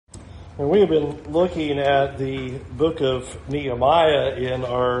And we have been looking at the book of Nehemiah in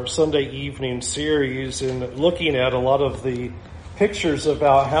our Sunday evening series and looking at a lot of the pictures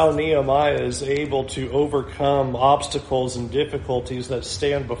about how Nehemiah is able to overcome obstacles and difficulties that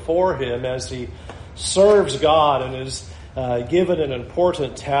stand before him as he serves God and is given an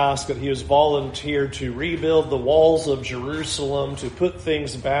important task that he has volunteered to rebuild the walls of Jerusalem, to put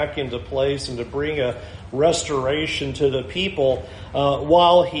things back into place and to bring a restoration to the people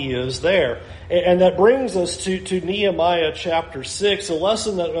while he is there. And that brings us to Nehemiah chapter 6, a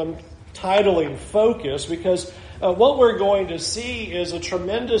lesson that I'm titling Focus, because what we're going to see is a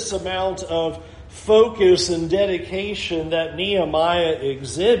tremendous amount of focus and dedication that Nehemiah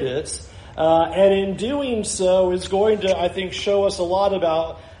exhibits. And in doing so is going to, I think, show us a lot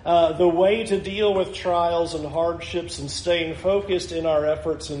about the way to deal with trials and hardships and staying focused in our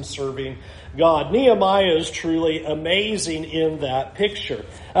efforts in serving God. Nehemiah is truly amazing in that picture.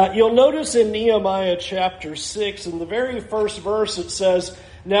 You'll notice in Nehemiah chapter 6, in the very first verse, it says,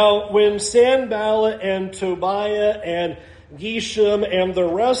 "Now when Sanballat and Tobiah and Geshem and the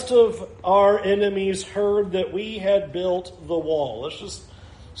rest of our enemies heard that we had built the wall." Let's just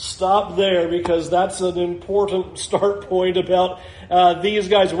stop there because that's an important start point about these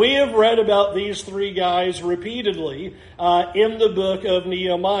guys. We have read about these three guys repeatedly in the book of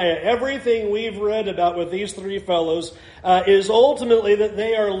Nehemiah. Everything we've read about with these three fellows is ultimately that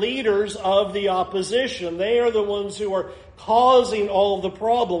they are leaders of the opposition. They are the ones who are causing all of the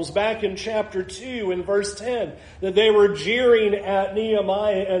problems. Back in chapter 2 in verse 10, that they were jeering at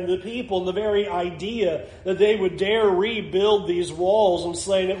Nehemiah and the people, and the very idea that they would dare rebuild these walls, and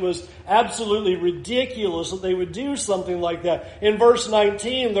saying it was absolutely ridiculous that they would do something like that. In verse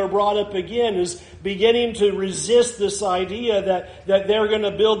 19, they're brought up again as beginning to resist this idea that they're going to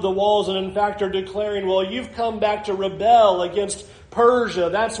build the walls, and in fact are declaring, well, you've come back to rebel against Persia,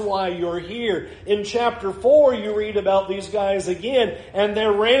 that's why you're here. In chapter 4, you read about these guys again, and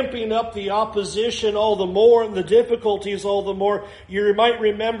they're ramping up the opposition all the more and the difficulties all the more. You might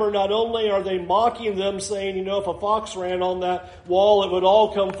remember, not only are they mocking them, saying, if a fox ran on that wall, it would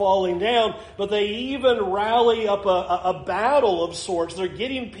all come falling down, but they even rally up a battle of sorts. They're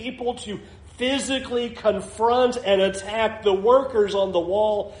getting people to physically confront and attack the workers on the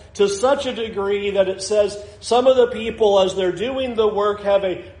wall to such a degree that it says some of the people, as they're doing the work, have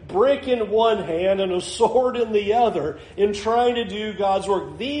a brick in one hand and a sword in the other in trying to do God's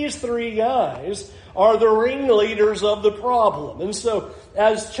work. These three guys are the ringleaders of the problem. And so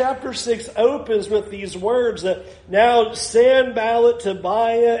as chapter 6 opens with these words that now Sanballat,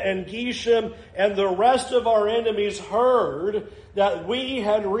 Tobiah, and Geshem and the rest of our enemies heard that we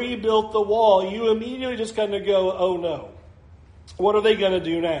had rebuilt the wall, you immediately just kind of go, oh no. What are they going to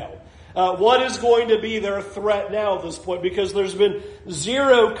do now? What is going to be their threat now at this point? Because there's been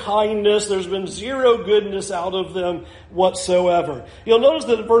zero kindness, there's been zero goodness out of them whatsoever. You'll notice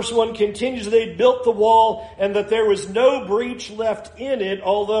that verse 1 continues, they built the wall and that there was no breach left in it,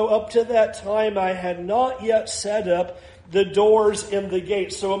 although up to that time I had not yet set up the doors in the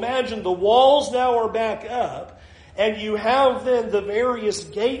gates. So imagine the walls now are back up, and you have then the various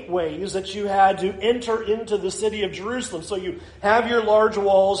gateways that you had to enter into the city of Jerusalem. So you have your large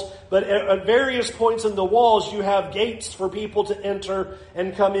walls, but at various points in the walls you have gates for people to enter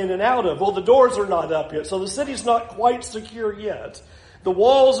and come in and out of. Well, the doors are not up yet, so the city's not quite secure yet. The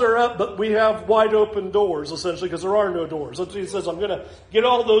walls are up, but we have wide open doors, essentially, because there are no doors. So he says, I'm going to get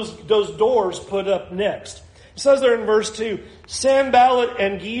all those doors put up next. It says there in verse 2, Sanballat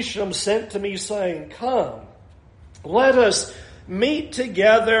and Geshem sent to me, saying, "Come, let us meet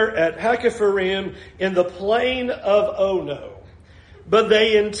together at Hakkephirim in the plain of Ono." But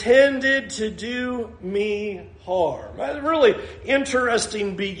they intended to do me harm. A really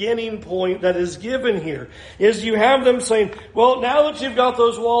interesting beginning point that is given here is you have them saying, well, now that you've got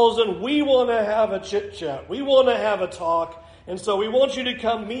those walls in, we want to have a chit-chat. We want to have a talk. And so we want you to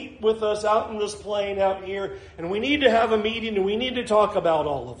come meet with us out in this plain out here. And we need to have a meeting and we need to talk about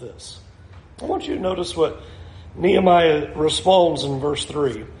all of this. I want you to notice what Nehemiah responds in verse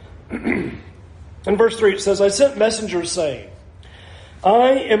 3. In verse 3 it says, I sent messengers saying, I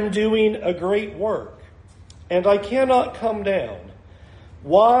am doing a great work, and I cannot come down.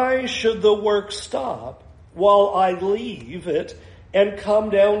 Why should the work stop while I leave it and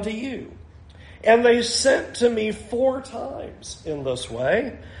come down to you? And they sent to me 4 times in this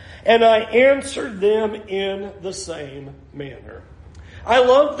way, and I answered them in the same manner. I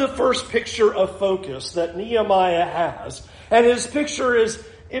love the first picture of focus that Nehemiah has. And his picture is,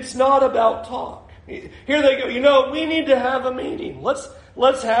 it's not about talk. Here they go, we need to have a meeting.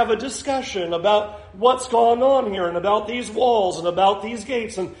 Let's have a discussion about what's going on here and about these walls and about these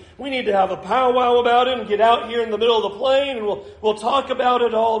gates. And we need to have a powwow about it and get out here in the middle of the plain and we'll talk about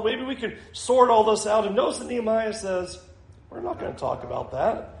it all. Maybe we can sort all this out. And notice that Nehemiah says, we're not going to talk about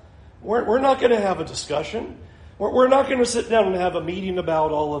that. We're not going to have a discussion. We're not going to sit down and have a meeting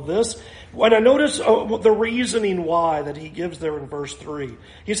about all of this. When I notice the reasoning why that he gives there in verse 3,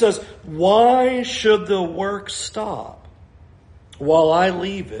 he says, why should the work stop while I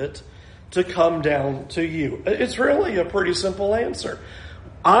leave it to come down to you? It's really a pretty simple answer.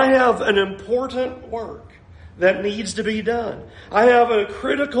 I have an important work that needs to be done. I have a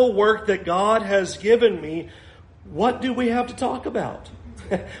critical work that God has given me. What do we have to talk about?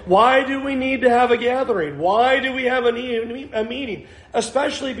 Why do we need to have a gathering? Why do we have a meeting?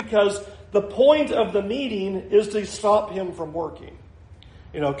 Especially because the point of the meeting is to stop him from working.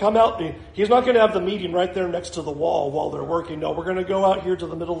 Come out. He's not going to have the meeting right there next to the wall while they're working. No, we're going to go out here to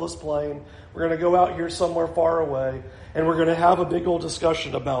the middle of this plain. We're going to go out here somewhere far away, and we're going to have a big old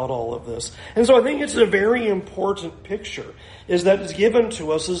discussion about all of this. And so I think it's a very important picture is that it's given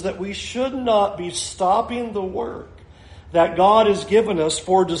to us is that we should not be stopping the work that God has given us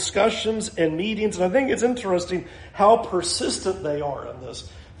for discussions and meetings. And I think it's interesting how persistent they are in this.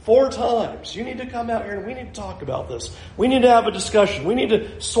 4 times, you need to come out here and we need to talk about this. We need to have a discussion. We need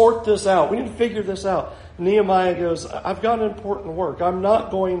to sort this out. We need to figure this out. Nehemiah goes, I've got an important work. I'm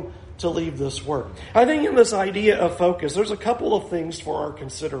not going to leave this work. I think in this idea of focus, there's a couple of things for our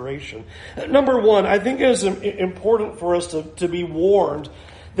consideration. Number one, I think it is important for us to be warned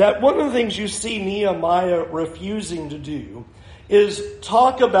that one of the things you see Nehemiah refusing to do is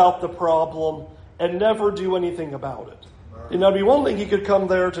talk about the problem and never do anything about it. It'd be one thing he could come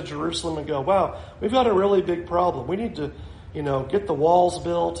there to Jerusalem and go, wow, we've got a really big problem. We need to, get the walls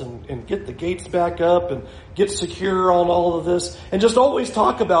built and get the gates back up and get secure on all of this and just always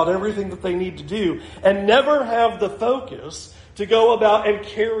talk about everything that they need to do and never have the focus to go about and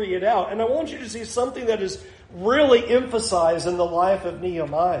carry it out. And I want you to see something that is really emphasized in the life of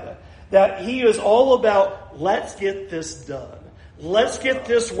Nehemiah, that he is all about, let's get this done. Let's get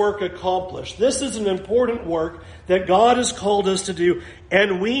this work accomplished. This is an important work that God has called us to do,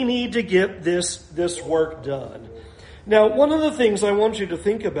 and we need to get this work done. Now, one of the things I want you to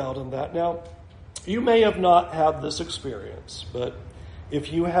think about in that, now, you may have not had this experience, but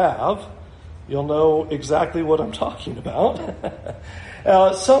if you have, you'll know exactly what I'm talking about.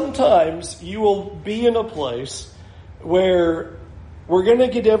 Sometimes you will be in a place where we're going to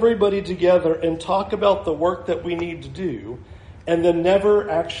get everybody together and talk about the work that we need to do and then never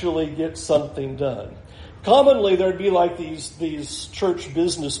actually get something done. Commonly, there'd be like these church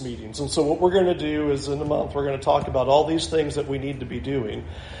business meetings. And so what we're going to do is in a month, we're going to talk about all these things that we need to be doing.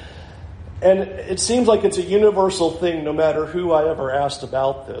 And it seems like it's a universal thing no matter who I ever asked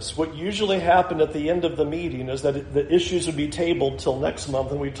about this. What usually happened at the end of the meeting is that the issues would be tabled till next month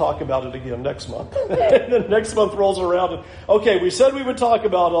and we'd talk about it again next month. And then next month rolls around and, okay, we said we would talk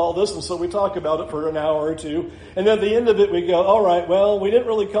about all this, and so we talk about it for an hour or two. And then at the end of it we go, all right, well, we didn't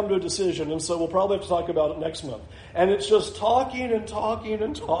really come to a decision, and so we'll probably have to talk about it next month. And it's just talking and talking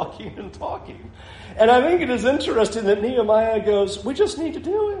and talking and talking. And I think it is interesting that Nehemiah goes, we just need to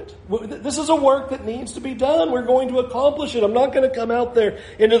do it. This is a work that needs to be done. We're going to accomplish it. I'm not going to come out there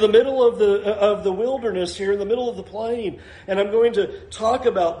into the middle of the wilderness here, in the middle of the plain, and I'm going to talk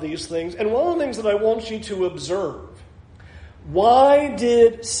about these things. And one of the things that I want you to observe, why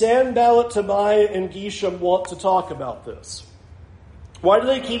did Sanballat, Tobiah, and Geshem want to talk about this? Why do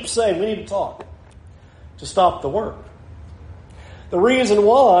they keep saying, we need to talk? To stop the work. The reason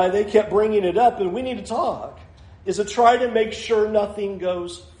why they kept bringing it up and we need to talk is to try to make sure nothing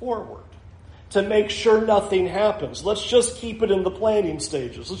goes forward, to make sure nothing happens. Let's just keep it in the planning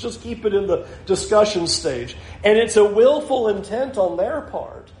stages. Let's just keep it in the discussion stage. And it's a willful intent on their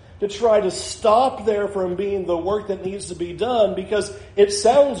part to try to stop there from being the work that needs to be done, because it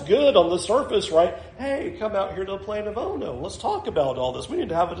sounds good on the surface, right? Hey, come out here to the plain of Ono. Let's talk about all this. We need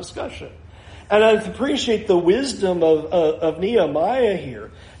to have a discussion. And I appreciate the wisdom of Nehemiah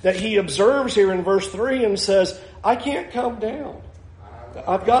here, that he observes here in verse 3 and says, I can't come down.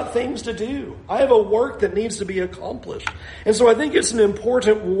 I've got things to do. I have a work that needs to be accomplished. And so I think it's an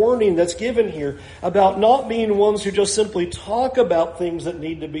important warning that's given here about not being ones who just simply talk about things that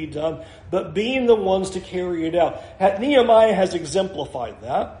need to be done, but being the ones to carry it out. Nehemiah has exemplified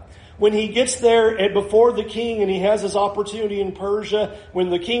that. When he gets there before the king and he has his opportunity in Persia,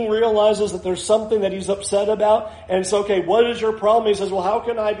 when the king realizes that there's something that he's upset about, and it's okay, what is your problem? He says, well, how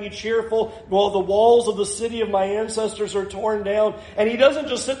can I be cheerful? Well, the walls of the city of my ancestors are torn down. And he doesn't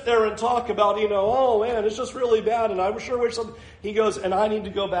just sit there and talk about, oh man, it's just really bad and I sure wish something. He goes, and I need to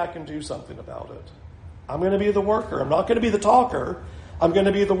go back and do something about it. I'm going to be the worker. I'm not going to be the talker. I'm going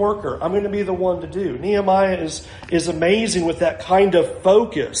to be the worker. I'm going to be the one to do. Nehemiah is amazing with that kind of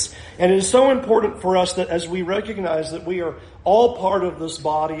focus. And it is so important for us that as we recognize that we are all part of this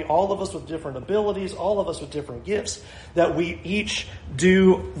body, all of us with different abilities, all of us with different gifts, that we each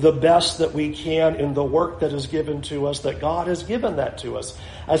do the best that we can in the work that is given to us, that God has given that to us.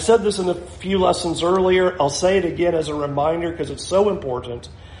 I said this in a few lessons earlier. I'll say it again as a reminder because it's so important.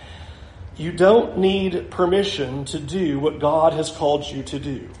 You don't need permission to do what God has called you to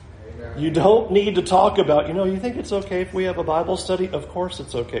do. You don't need to talk about, you think it's okay if we have a Bible study? Of course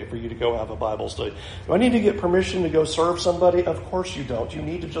it's okay for you to go have a Bible study. Do I need to get permission to go serve somebody? Of course you don't. You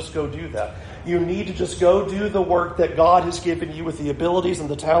need to just go do that. You need to just go do the work that God has given you with the abilities and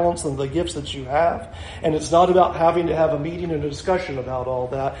the talents and the gifts that you have. And it's not about having to have a meeting and a discussion about all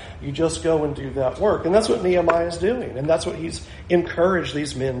that. You just go and do that work. And that's what Nehemiah is doing. And that's what he's encouraged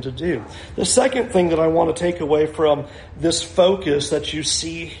these men to do. The second thing that I want to take away from this focus that you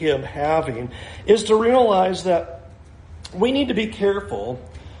see him having is to realize that we need to be careful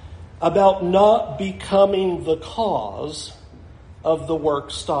about not becoming the cause of the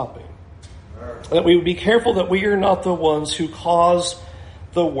work stopping. That we would be careful that we are not the ones who cause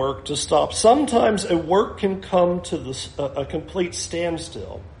the work to stop. Sometimes a work can come to a complete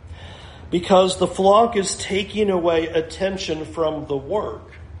standstill because the flock is taking away attention from the work.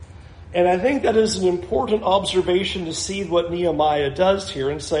 And I think that is an important observation to see what Nehemiah does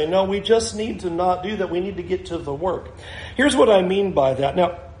here and say, no, we just need to not do that. We need to get to the work. Here's what I mean by that.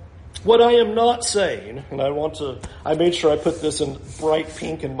 Now, what I am not saying, and I made sure I put this in bright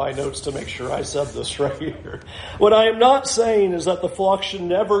pink in my notes to make sure I said this right here. What I am not saying is that the flock should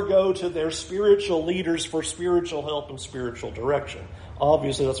never go to their spiritual leaders for spiritual help and spiritual direction.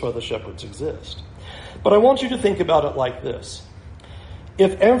 Obviously, that's why the shepherds exist. But I want you to think about it like this.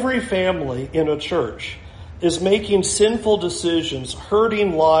 If every family in a church is making sinful decisions,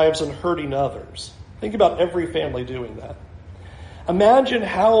 hurting lives and hurting others, think about every family doing that. Imagine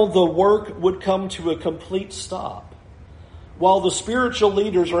how the work would come to a complete stop while the spiritual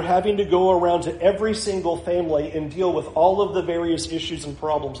leaders are having to go around to every single family and deal with all of the various issues and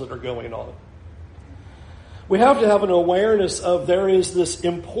problems that are going on. We have to have an awareness of there is this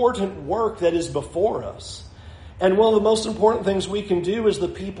important work that is before us. And one of the most important things we can do as the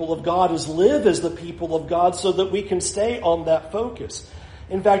people of God is live as the people of God so that we can stay on that focus.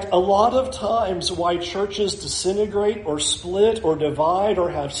 In fact, a lot of times why churches disintegrate or split or divide or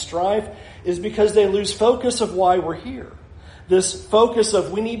have strife is because they lose focus of why we're here. This focus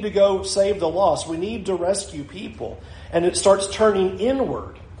of we need to go save the lost. We need to rescue people. And it starts turning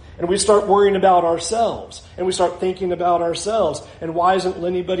inward. And we start worrying about ourselves. And we start thinking about ourselves. And why isn't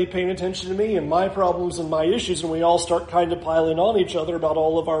anybody paying attention to me and my problems and my issues? And we all start kind of piling on each other about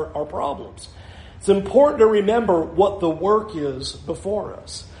all of our problems. It's important to remember what the work is before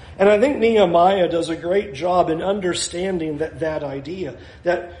us. And I think Nehemiah does a great job in understanding that idea,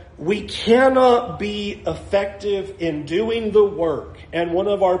 that we cannot be effective in doing the work. And one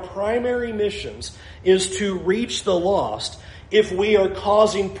of our primary missions is to reach the lost if we are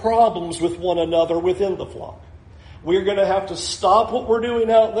causing problems with one another within the flock. We're going to have to stop what we're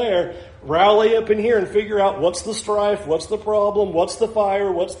doing out there, rally up in here and figure out what's the strife, what's the problem, what's the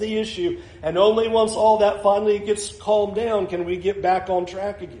fire, what's the issue. And only once all that finally gets calmed down can we get back on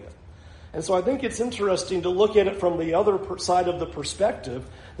track again. And so I think it's interesting to look at it from the other side of the perspective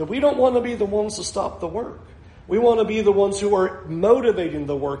that we don't want to be the ones to stop the work. We want to be the ones who are motivating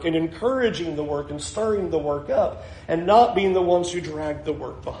the work and encouraging the work and stirring the work up and not being the ones who drag the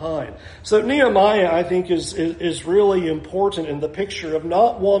work behind. So Nehemiah, I think, is really important in the picture of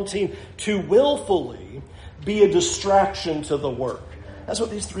not wanting to willfully be a distraction to the work. That's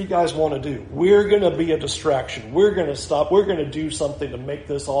what these three guys want to do. We're going to be a distraction. We're going to stop. We're going to do something to make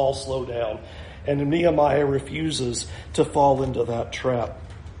this all slow down. And Nehemiah refuses to fall into that trap.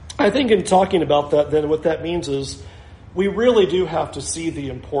 I think in talking about that, then what that means is we really do have to see the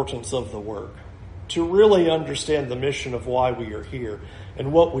importance of the work, to really understand the mission of why we are here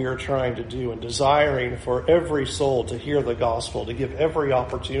and what we are trying to do, and desiring for every soul to hear the gospel, to give every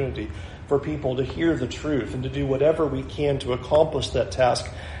opportunity for people to hear the truth and to do whatever we can to accomplish that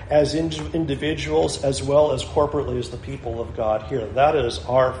task as individuals as well as corporately as the people of God here. That is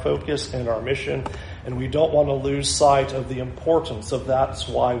our focus and our mission, and we don't want to lose sight of the importance of that's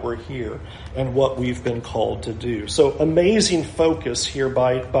why we're here and what we've been called to do. So amazing focus here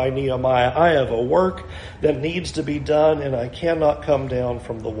by Nehemiah. I have a work that needs to be done, and I cannot come down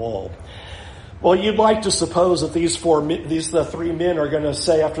from the wall. Well, you'd like to suppose that these three men are going to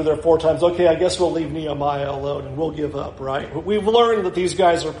say after their 4 times, okay, I guess we'll leave Nehemiah alone and we'll give up, right? But we've learned that these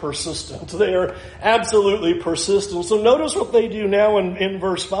guys are persistent. They are absolutely persistent. So notice what they do now in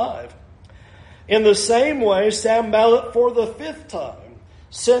verse 5. In the same way, Sanballat for the 5th time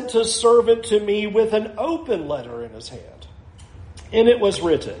sent his servant to me with an open letter in his hand. And it was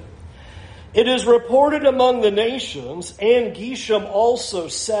written, "It is reported among the nations, and Geshem also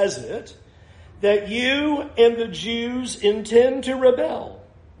says it, that you and the Jews intend to rebel.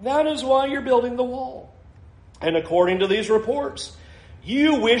 That is why you're building the wall. And according to these reports,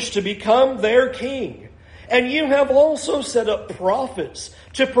 you wish to become their king. And you have also set up prophets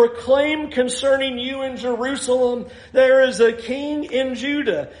to proclaim concerning you in Jerusalem, there is a king in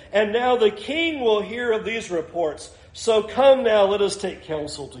Judah. And now the king will hear of these reports. So come now, let us take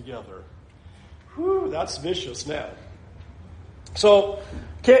counsel together." Whew, that's vicious now. So,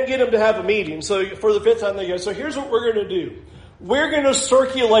 can't get them to have a meeting. So for the 5th time they go, so here's what we're going to do. We're going to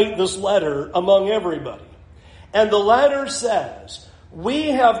circulate this letter among everybody. And the letter says, we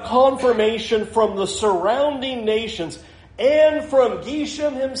have confirmation from the surrounding nations and from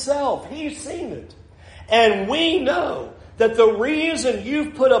Geshem himself. He's seen it. And we know that the reason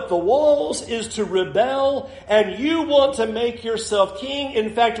you've put up the walls is to rebel and you want to make yourself king.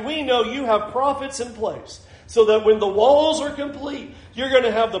 In fact, we know you have prophets in place. So that when the walls are complete, you're going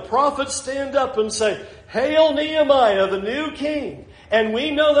to have the prophets stand up and say, "Hail Nehemiah, the new king." And we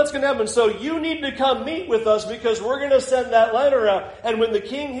know that's going to happen. So you need to come meet with us because we're going to send that letter out. And when the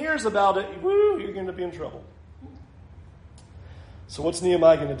king hears about it, woo, you're going to be in trouble. So what's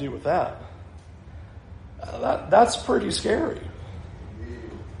Nehemiah going to do with that? That's pretty scary.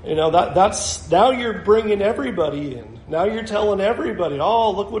 You know, that's now you're bringing everybody in. Now you're telling everybody,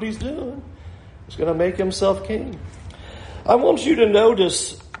 oh, look what he's doing. He's going to make himself king. I want you to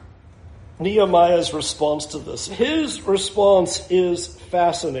notice Nehemiah's response to this. His response is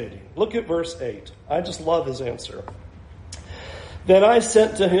fascinating. Look at verse 8. I just love his answer. "Then I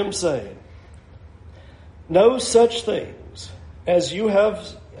sent to him saying, no such things as you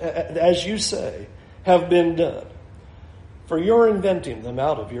say have been done, for you're inventing them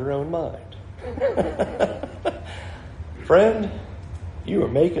out of your own mind." Friend, you are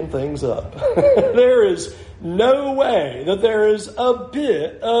making things up. There is no way that there is a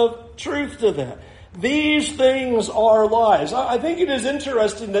bit of truth to that. These things are lies. I think it is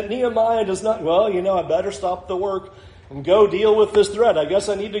interesting that Nehemiah does not, I better stop the work and go deal with this threat. I guess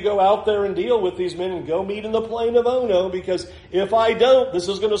I need to go out there and deal with these men and go meet in the plain of Ono, because if I don't, this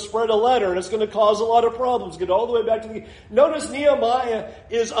is going to spread a letter and it's going to cause a lot of problems. Get all the way back to the... Notice Nehemiah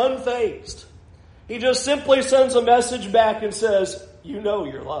is unfazed. He just simply sends a message back and says, you know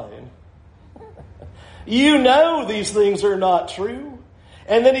you're lying. You know these things are not true.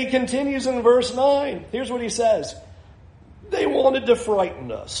 And then he continues in verse 9. Here's what he says. They wanted to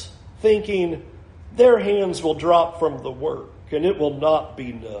frighten us, thinking their hands will drop from the work and it will not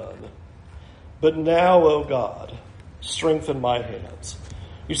be done. But now, O God, strengthen my hands.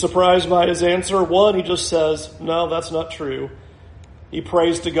 You surprised by his answer? One, he just says, no, that's not true. He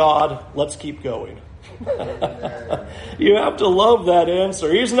prays to God, let's keep going. You have to love that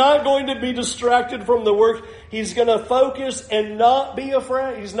answer. He's not going to be distracted from the work. He's going to focus and not be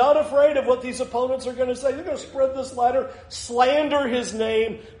afraid. He's not afraid of what these opponents are going to say. They're going to spread this letter, slander his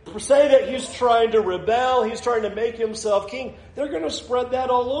name, say that he's trying to rebel, he's trying to make himself king. They're going to spread that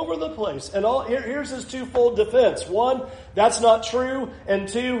all over the place. And here's his twofold defense. One, that's not true. And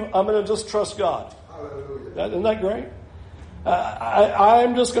two, I'm going to just trust God. Isn't that great?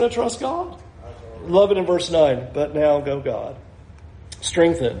 I'm just going to trust God. Love it in verse 9. But now go God.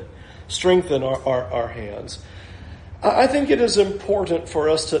 Strengthen our hands. I think it is important for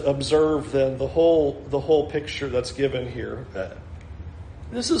us to observe then the whole picture that's given here.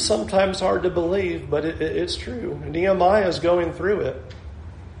 This is sometimes hard to believe, but it's true. Nehemiah is going through it.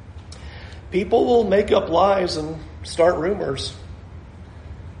 People will make up lies and start rumors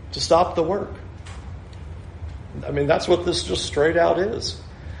to stop the work. I mean, that's what this just straight out is.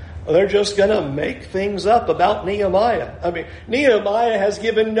 They're just going to make things up about Nehemiah. I mean, Nehemiah has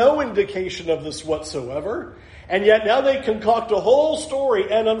given no indication of this whatsoever. And yet now they concoct a whole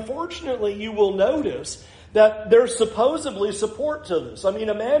story. And unfortunately, you will notice that there's supposedly support to this. I mean,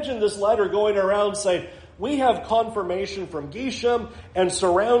 imagine this letter going around saying, we have confirmation from Geshem and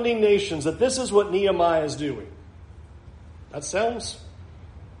surrounding nations that this is what Nehemiah is doing. That sounds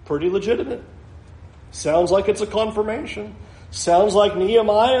pretty legitimate. Sounds like it's a confirmation. Sounds like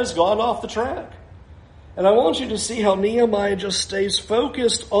Nehemiah has gone off the track. And I want you to see how Nehemiah just stays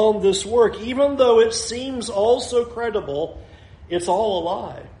focused on this work. Even though it seems all so credible, it's all a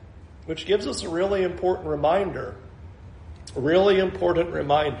lie. which gives us a really important reminder. A really important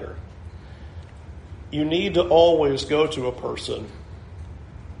reminder. You need to always go to a person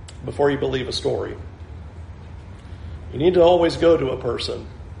before you believe a story. You need to always go to a person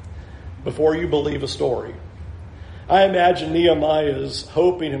before you believe a story. I imagine Nehemiah is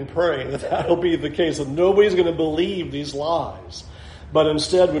hoping and praying that that'll be the case, that nobody's going to believe these lies, but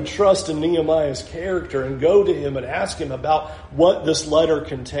instead would trust in Nehemiah's character and go to him and ask him about what this letter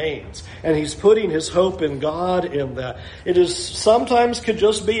contains. And he's putting his hope in God in that. It is sometimes could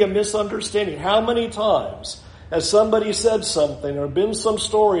just be a misunderstanding. How many times has somebody said something or been some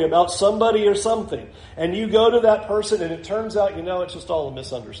story about somebody or something, and you go to that person and it turns out, it's just all a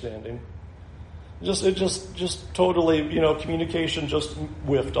misunderstanding. It just totally, communication just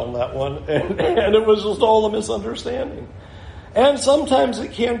whiffed on that one, and it was just all a misunderstanding. And sometimes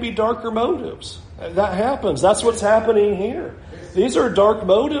it can be darker motives. That happens. That's what's happening here. These are dark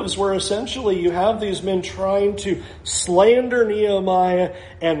motives where essentially you have these men trying to slander Nehemiah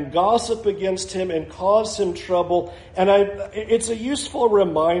and gossip against him and cause him trouble. And it's a useful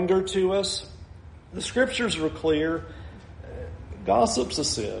reminder to us. The scriptures are clear. Gossip's a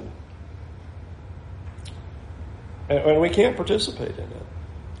sin. And we can't participate in it.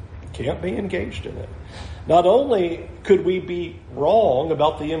 Can't be engaged in it. Not only could we be wrong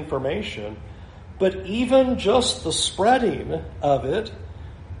about the information, but even just the spreading of it,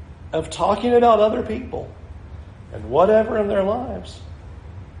 of talking about other people and whatever in their lives,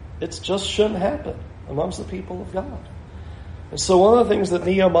 it just shouldn't happen amongst the people of God. And so one of the things that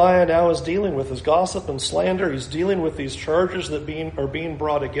Nehemiah now is dealing with is gossip and slander. He's dealing with these charges that are being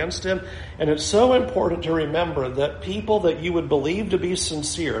brought against him. And it's so important to remember that people that you would believe to be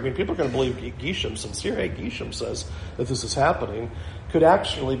sincere, people are going to believe Geshem's sincere. Hey, Geshem says that this is happening, could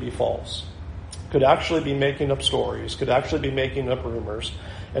actually be false. Could actually be making up stories, could actually be making up rumors.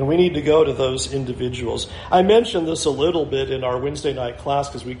 And we need to go to those individuals. I mentioned this a little bit in our Wednesday night class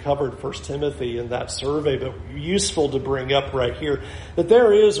because we covered 1 Timothy in that survey, but useful to bring up right here that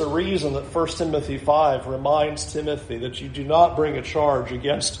there is a reason that 1 Timothy 5 reminds Timothy that you do not bring a charge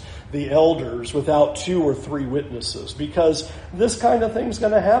against the elders without 2 or 3 witnesses, because this kind of thing's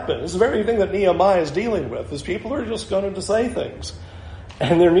going to happen. It's the very thing that Nehemiah is dealing with, is people are just going to say things.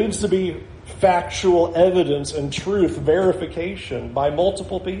 And there needs to be factual evidence and truth verification by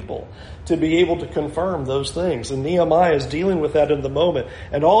multiple people to be able to confirm those things. And Nehemiah is dealing with that in the moment.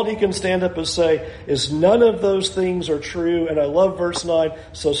 And all he can stand up and say is none of those things are true. And I love verse 9,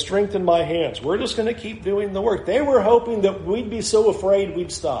 so strengthen my hands. We're just going to keep doing the work. They were hoping that we'd be so afraid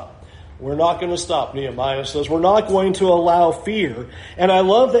we'd stop. We're not going to stop, Nehemiah says. We're not going to allow fear. And I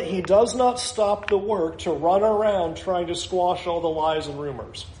love that he does not stop the work to run around trying to squash all the lies and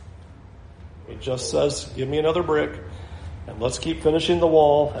rumors. He just says, give me another brick, and let's keep finishing the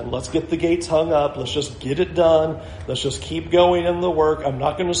wall, and let's get the gates hung up. Let's just get it done. Let's just keep going in the work. I'm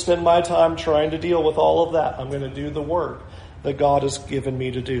not going to spend my time trying to deal with all of that. I'm going to do the work that God has given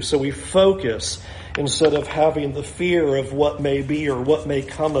me to do. So we focus instead of having the fear of what may be or what may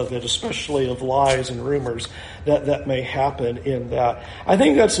come of it, especially of lies and rumors that may happen in that. I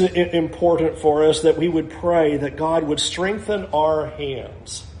think that's important for us, that we would pray that God would strengthen our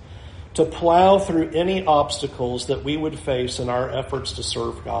hands to plow through any obstacles that we would face in our efforts to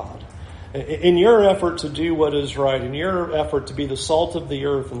serve God. In your effort to do what is right, in your effort to be the salt of the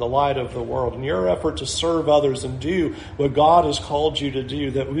earth and the light of the world, in your effort to serve others and do what God has called you to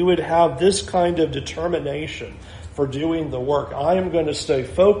do, that we would have this kind of determination for doing the work. I am going to stay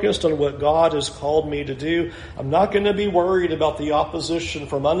focused on what God has called me to do. I'm not going to be worried about the opposition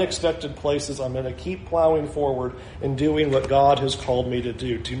from unexpected places. I'm going to keep plowing forward and doing what God has called me to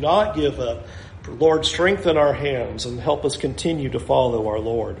do. Do not give up. Lord, strengthen our hands and help us continue to follow our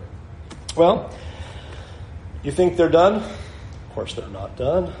Lord. Well, you think they're done? Of course they're not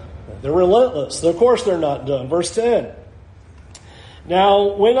done. They're relentless. Of course they're not done. Verse 10.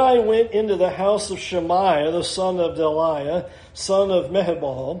 Now, when I went into the house of Shemaiah, the son of Delaiah, son of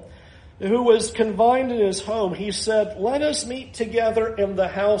Mehetabel, who was confined in his home, he said, let us meet together in the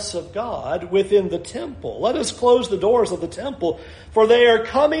house of God within the temple. Let us close the doors of the temple, for they are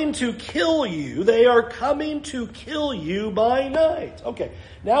coming to kill you. They are coming to kill you by night. Okay,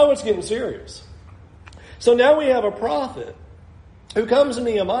 now it's getting serious. So now we have a prophet who comes to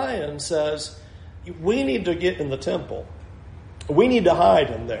Nehemiah and says, we need to get in the temple. We need to hide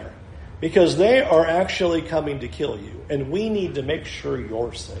in there because they are actually coming to kill you, and we need to make sure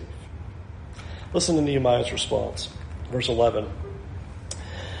you're safe. Listen to Nehemiah's response. Verse 11.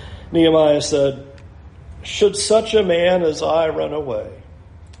 Nehemiah said, should such a man as I run away?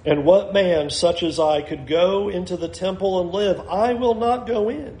 And what man such as I could go into the temple and live? I will not go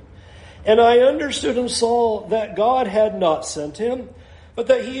in. And I understood and saw that God had not sent him, but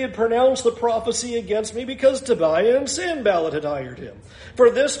that he had pronounced the prophecy against me because Tobiah and Sanballat had hired him. For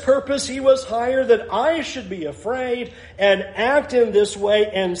this purpose he was hired, that I should be afraid and act in this way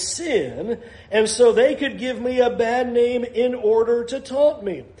and sin, and so they could give me a bad name in order to taunt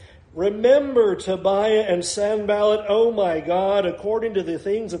me. Remember Tobiah and Sanballat, O my God, according to the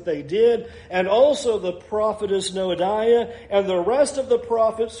things that they did, and also the prophetess Noadiah, and the rest of the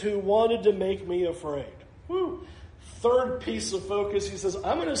prophets who wanted to make me afraid. Whew. Third piece of focus, he says,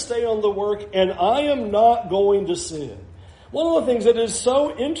 I'm going to stay on the work, and I am not going to sin. One of the things that is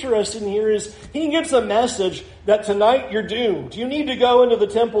so interesting here is he gets a message that tonight you're doomed. You need to go into the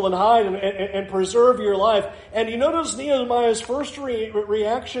temple and hide and preserve your life. And you notice Nehemiah's first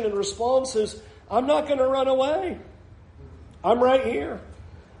reaction and response is, I'm not going to run away. I'm right here.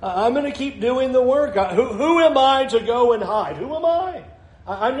 I'm going to keep doing the work. Who am I to go and hide? Who am I?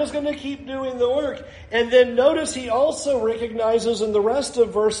 I'm just going to keep doing the work. And then notice he also recognizes in the rest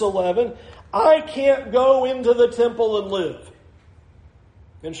of verse 11, I can't go into the temple and live.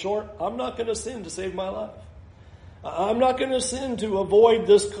 In short, I'm not going to sin to save my life. I'm not going to sin to avoid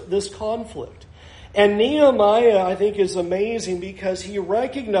this conflict. And Nehemiah, I think, is amazing because he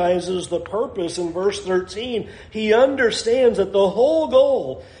recognizes the purpose in verse 13. He understands that the whole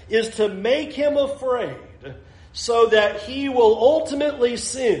goal is to make him afraid so that he will ultimately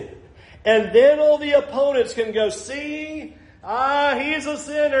sin. And then all the opponents can go, see, he's a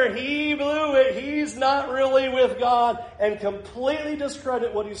sinner. He blew it. He's not really with God, and completely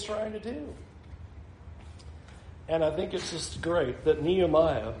discredit what he's trying to do. And I think it's just great that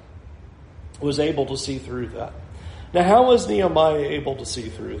Nehemiah was able to see through that. Now, how was Nehemiah able to see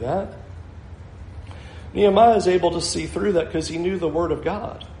through that? Nehemiah is able to see through that because he knew the Word of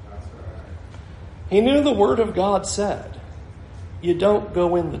God. He knew the Word of God said, you don't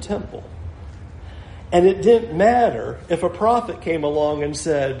go in the temple. And it didn't matter if a prophet came along and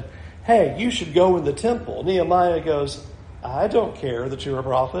said, hey, you should go in the temple. Nehemiah goes, I don't care that you're a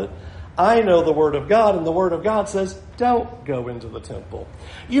prophet. I know the Word of God, and the Word of God says, don't go into the temple.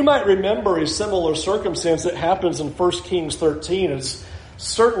 You might remember a similar circumstance that happens in 1 Kings 13. It's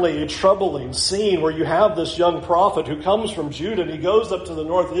certainly a troubling scene where you have this young prophet who comes from Judah, and he goes up to the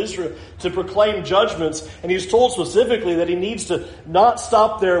north of Israel to proclaim judgments, and he's told specifically that he needs to not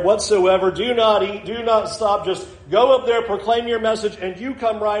stop there whatsoever. Do not eat, do not stop, just go up there, proclaim your message, and you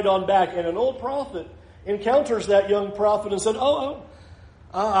come right on back. And an old prophet encounters that young prophet and said,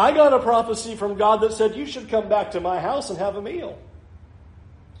 I got a prophecy from God that said you should come back to my house and have a meal.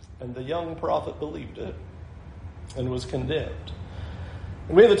 And the young prophet believed it and was condemned.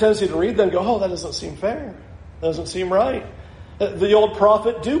 And we have the tendency to read that and go, that doesn't seem fair. That doesn't seem right. The old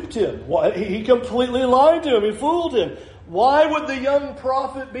prophet duped him. He completely lied to him. He fooled him. Why would the young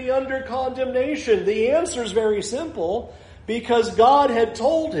prophet be under condemnation? The answer is very simple. Because God had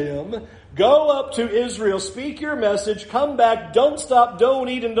told him, go up to Israel, speak your message, come back, don't stop, don't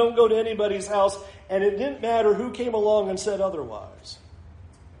eat, and don't go to anybody's house. And it didn't matter who came along and said otherwise.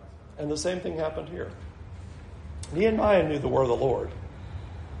 And the same thing happened here. Nehemiah knew the word of the Lord.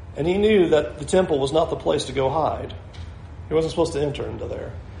 And he knew that the temple was not the place to go hide. He wasn't supposed to enter into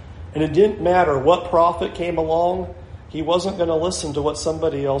there. And it didn't matter what prophet came along. He wasn't going to listen to what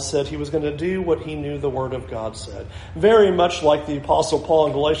somebody else said. He was going to do what he knew the Word of God said. Very much like the Apostle Paul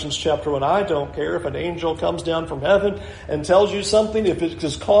in Galatians chapter 1. I don't care if an angel comes down from heaven and tells you something. If it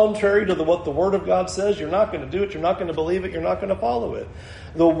is contrary to what the Word of God says, you're not going to do it. You're not going to believe it. You're not going to follow it.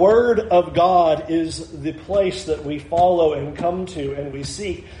 The Word of God is the place that we follow and come to and we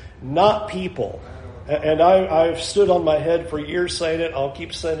seek, not people. And I've stood on my head for years saying it. I'll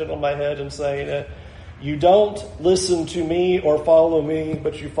keep saying it on my head and saying it. You don't listen to me or follow me,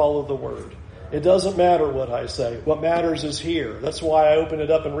 but you follow the Word. It doesn't matter what I say. What matters is here. That's why I open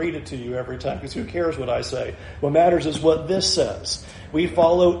it up and read it to you every time, because who cares what I say? What matters is what this says. We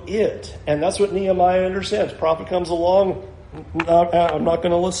follow it. And that's what Nehemiah understands. Prophet comes along, I'm not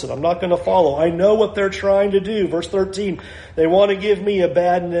going to listen. I'm not going to follow. I know what they're trying to do. Verse 13, they want to give me a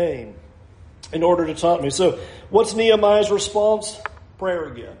bad name in order to taunt me. So what's Nehemiah's response? Prayer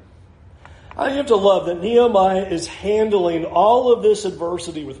again. I have to love that Nehemiah is handling all of this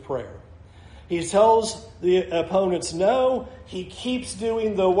adversity with prayer. He tells the opponents no, he keeps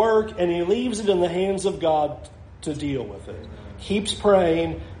doing the work, and he leaves it in the hands of God to deal with it. Keeps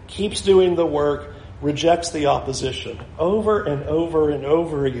praying, keeps doing the work, rejects the opposition over and over and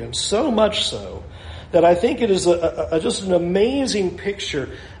over again. So much so that I think it is just an amazing picture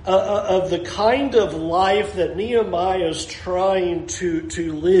of the kind of life that Nehemiah is trying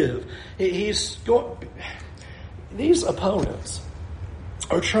to live. These opponents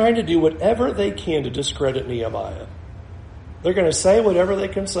are trying to do whatever they can to discredit Nehemiah. They're going to say whatever they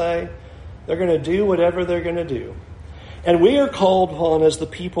can say. They're going to do whatever they're going to do. And we are called upon as the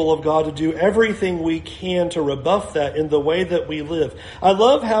people of God to do everything we can to rebuff that in the way that we live. I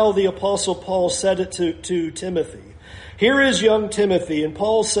love how the Apostle Paul said it to Timothy. Here is young Timothy, and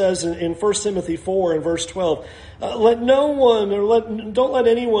Paul says in 1 Timothy 4 and verse 12, don't let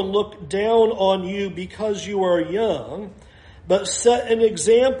anyone look down on you because you are young, but set an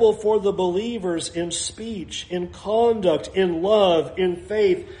example for the believers in speech, in conduct, in love, in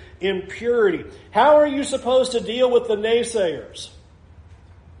faith, in purity. How are you supposed to deal with the naysayers?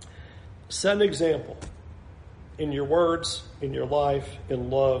 Set an example in your words, in your life, in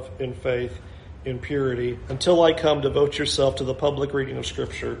love, in faith, in purity. Until I come, devote yourself to the public reading of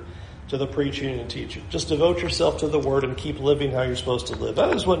Scripture, to the preaching and teaching. Just devote yourself to the Word and keep living how you're supposed to live.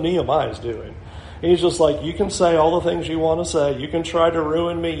 That is what Nehemiah is doing. He's just like, you can say all the things you want to say. You can try to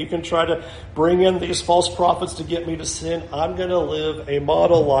ruin me. You can try to bring in these false prophets to get me to sin. I'm going to live a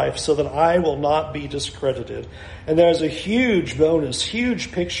model life so that I will not be discredited. And there's a huge bonus,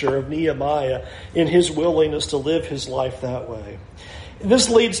 huge picture of Nehemiah in his willingness to live his life that way. This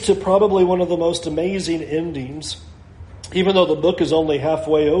leads to probably one of the most amazing endings, even though the book is only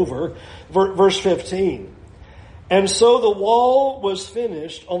halfway over. Verse 15. And so the wall was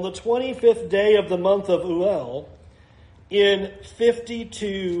finished on the 25th day of the month of Uel in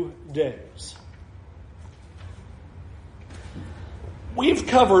 52 days. We've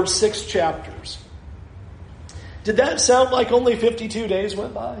covered 6 chapters. Did that sound like only 52 days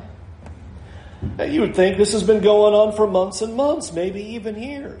went by? Now, you would think this has been going on for months and months, maybe even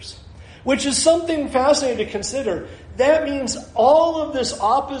years. Which is something fascinating to consider. That means all of this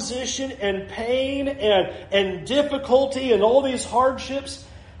opposition and pain and difficulty and all these hardships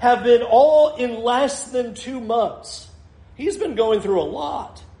have been all in less than 2 months. He's been going through a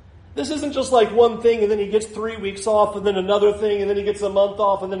lot. This isn't just like one thing and then he gets 3 weeks off and then another thing and then he gets a month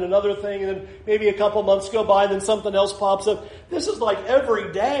off and then another thing and then maybe a couple months go by and then something else pops up. This is like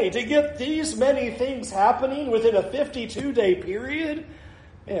every day. To get these many things happening within a 52-day period,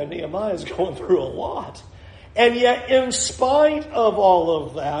 man, Nehemiah is going through a lot. And yet, in spite of all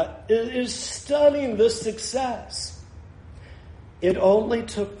of that, it is stunning the success. It only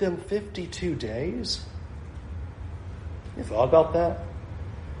took them 52 days. You thought about that?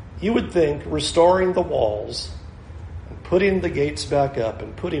 You would think restoring the walls and putting the gates back up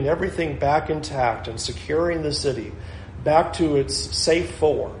and putting everything back intact and securing the city back to its safe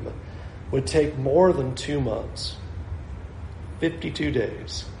form would take more than 2 months. 52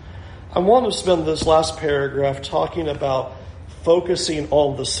 days. I want to spend this last paragraph talking about focusing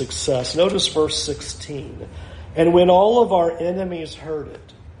on the success. Notice verse 16. And when all of our enemies heard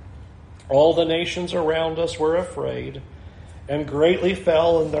it, all the nations around us were afraid and greatly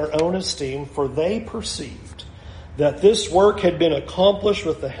fell in their own esteem, for they perceived that this work had been accomplished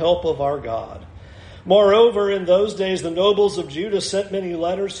with the help of our God. Moreover, in those days the nobles of Judah sent many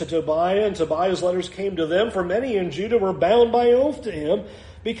letters to Tobiah, and Tobiah's letters came to them, for many in Judah were bound by oath to him,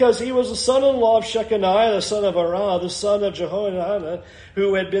 because he was the son-in-law of Shechaniah, the son of Arah, the son of Jehohanan,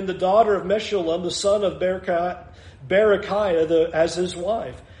 who had been the daughter of Meshullam, the son of Berechiah, as his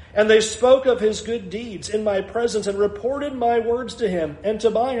wife. And they spoke of his good deeds in my presence and reported my words to him. And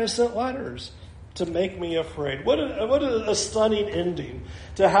Tobiah sent letters to make me afraid. What a stunning ending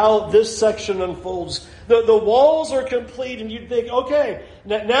to how this section unfolds. The walls are complete and you'd think, okay,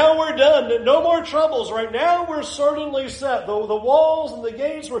 now we're done. No more troubles, right? Now we're certainly set. The walls and the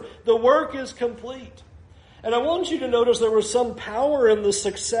gates, the work is complete. And I want you to notice there was some power in the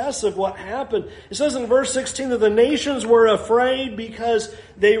success of what happened. It says in verse 16 that the nations were afraid because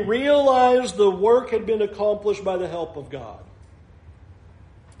they realized the work had been accomplished by the help of God.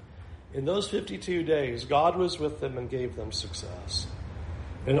 In those 52 days, God was with them and gave them success.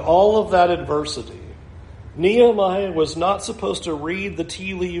 In all of that adversity, Nehemiah was not supposed to read the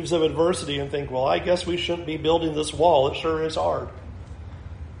tea leaves of adversity and think, well, I guess we shouldn't be building this wall. It sure is hard.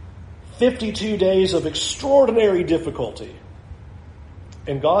 52 days of extraordinary difficulty.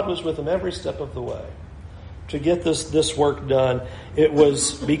 And God was with him every step of the way to get this work done. It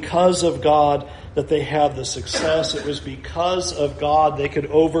was because of God that they had the success. It was because of God they could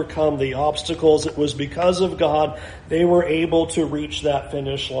overcome the obstacles. It was because of God they were able to reach that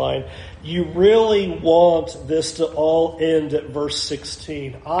finish line. You really want this to all end at verse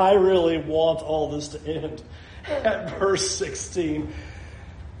 16. I really want all this to end at verse 16.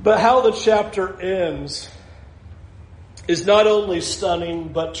 But how the chapter ends is not only stunning,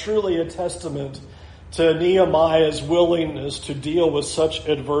 but truly a testament to Nehemiah's willingness to deal with such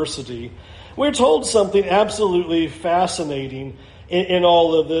adversity. We're told something absolutely fascinating in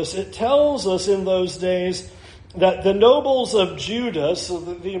all of this. It tells us in those days that the nobles of Judah, so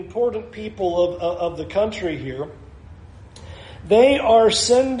the important people of the country here, they are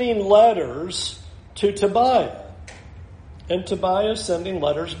sending letters to Tobiah. And Tobiah is sending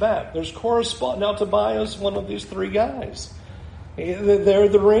letters back. There's correspondence. Now Tobiah is one of these three guys. They're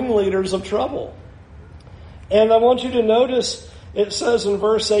the ringleaders of trouble. And I want you to notice, it says in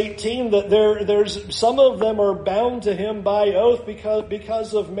verse 18 that there's some of them are bound to him by oath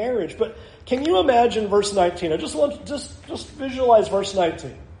because of marriage. But can you imagine verse 19? I just want just visualize verse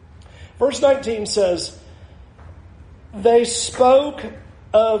 19. Verse 19 says, they spoke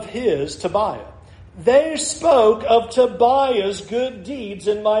of Tobiah. They spoke of Tobiah's good deeds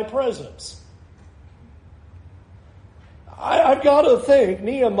in my presence. I've got to think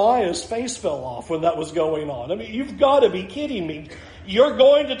Nehemiah's face fell off when that was going on. I mean, you've got to be kidding me. You're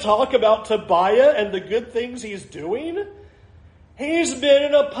going to talk about Tobiah and the good things he's doing? He's been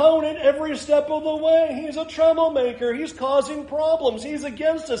an opponent every step of the way. He's a troublemaker. He's causing problems. He's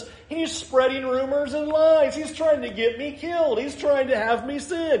against us. He's spreading rumors and lies. He's trying to get me killed. He's trying to have me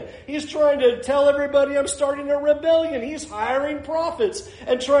sin. He's trying to tell everybody I'm starting a rebellion. He's hiring prophets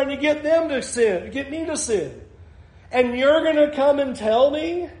and trying to get them to sin, get me to sin. And you're going to come and tell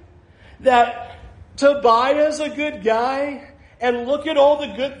me that Tobiah's a good guy and look at all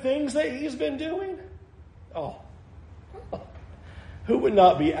the good things that he's been doing? Oh. Who would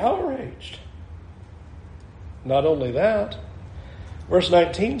not be outraged? Not only that, verse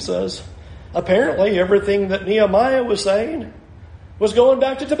 19 says, apparently everything that Nehemiah was saying was going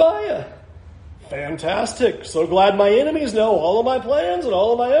back to Tobiah. Fantastic. So glad my enemies know all of my plans and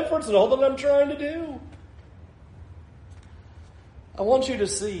all of my efforts and all that I'm trying to do. I want you to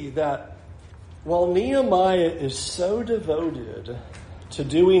see that while Nehemiah is so devoted to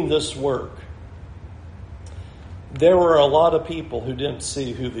doing this work, there were a lot of people who didn't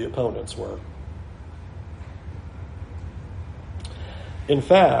see who the opponents were. In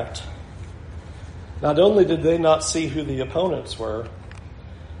fact, not only did they not see who the opponents were,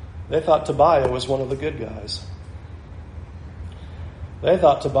 they thought Tobiah was one of the good guys. They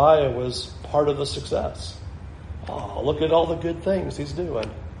thought Tobiah was part of the success. Oh, look at all the good things he's doing.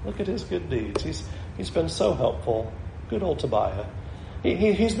 Look at his good deeds. He's been so helpful. Good old Tobiah.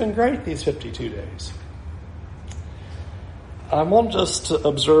 He's been great these 52 days. I want us to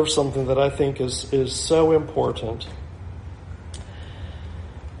observe something that I think is so important,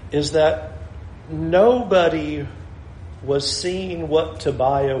 is that nobody was seeing what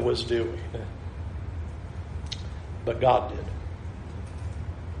Tobiah was doing, but God did.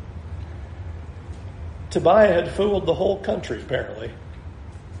 Tobiah had fooled the whole country, apparently.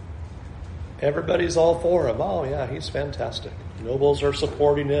 Everybody's all for him. Oh, yeah, he's fantastic. Nobles are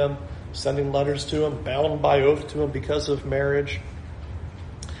supporting him, sending letters to him, bound by oath to him because of marriage.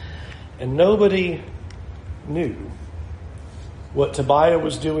 And nobody knew what Tobiah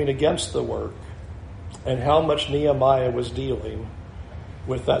was doing against the work and how much Nehemiah was dealing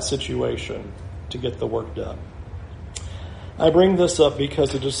with that situation to get the work done. I bring this up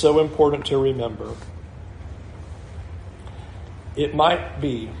because it is so important to remember. It might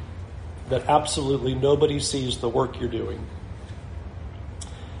be that absolutely nobody sees the work you're doing.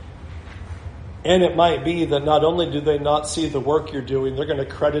 And it might be that not only do they not see the work you're doing, they're going to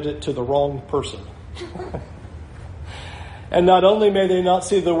credit it to the wrong person. And not only may they not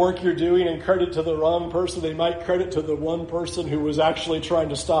see the work you're doing and credit to the wrong person, they might credit to the one person who was actually trying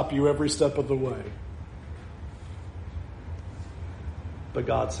to stop you every step of the way. But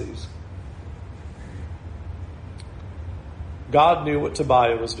God sees. God knew what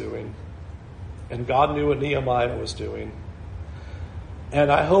Tobiah was doing. And God knew what Nehemiah was doing. And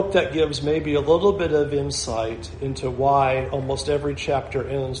I hope that gives maybe a little bit of insight into why almost every chapter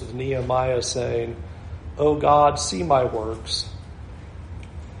ends with Nehemiah saying, "Oh God, see my works.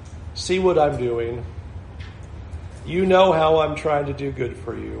 See what I'm doing. You know how I'm trying to do good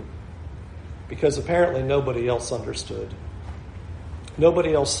for you." Because apparently nobody else understood.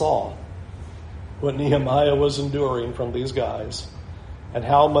 Nobody else saw what Nehemiah was enduring from these guys and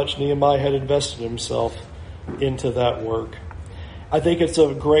how much Nehemiah had invested himself into that work. I think it's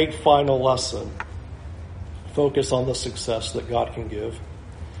a great final lesson. Focus on the success that God can give.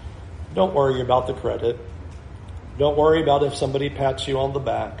 Don't worry about the credit. Don't worry about if somebody pats you on the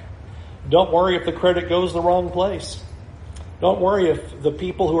back. Don't worry if the credit goes the wrong place. Don't worry if the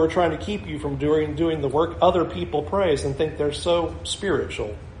people who are trying to keep you from doing the work other people praise and think they're so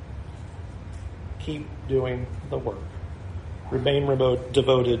spiritual. Keep doing the work. Remain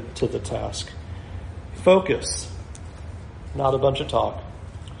devoted to the task. Focus. Not a bunch of talk.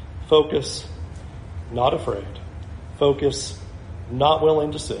 Focus, not afraid. Focus, not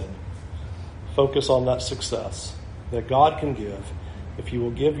willing to sin. Focus on that success that God can give if you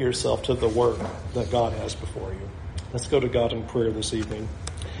will give yourself to the work that God has before you. Let's go to God in prayer this evening.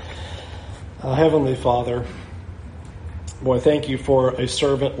 Heavenly Father, boy, thank you for a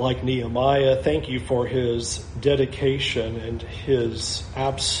servant like Nehemiah. Thank you for his dedication and his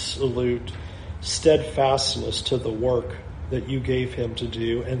absolute steadfastness to the work that you gave him to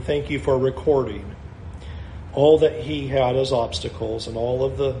do. And thank you for recording all that he had as obstacles and all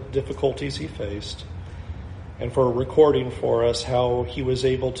of the difficulties he faced, and for recording for us how he was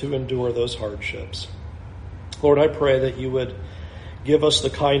able to endure those hardships. Lord, I pray that you would give us the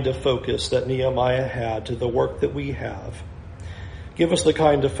kind of focus that Nehemiah had to the work that we have. Give us the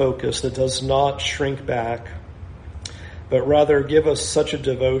kind of focus that does not shrink back, but rather give us such a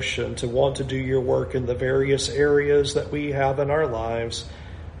devotion to want to do your work in the various areas that we have in our lives,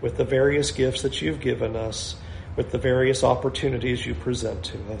 with the various gifts that you've given us, with the various opportunities you present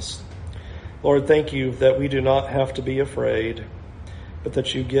to us. Lord, thank you that we do not have to be afraid, but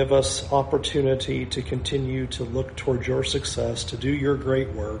that you give us opportunity to continue to look toward your success, to do your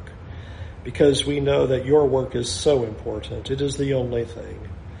great work, because we know that your work is so important. It is the only thing.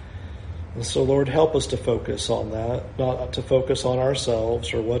 And so, Lord, help us to focus on that, not to focus on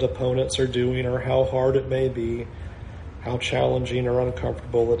ourselves or what opponents are doing or how hard it may be, how challenging or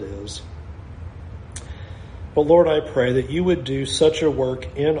uncomfortable it is. But Lord, I pray that you would do such a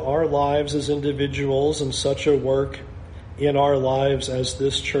work in our lives as individuals and such a work in our lives as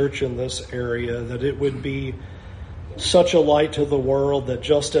this church in this area, that it would be such a light to the world that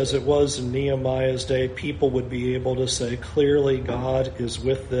just as it was in Nehemiah's day, people would be able to say, clearly God is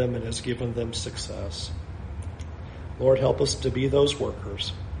with them and has given them success. Lord, help us to be those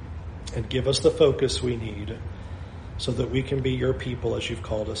workers and give us the focus we need so that we can be your people as you've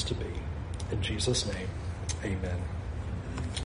called us to be. In Jesus' name, amen.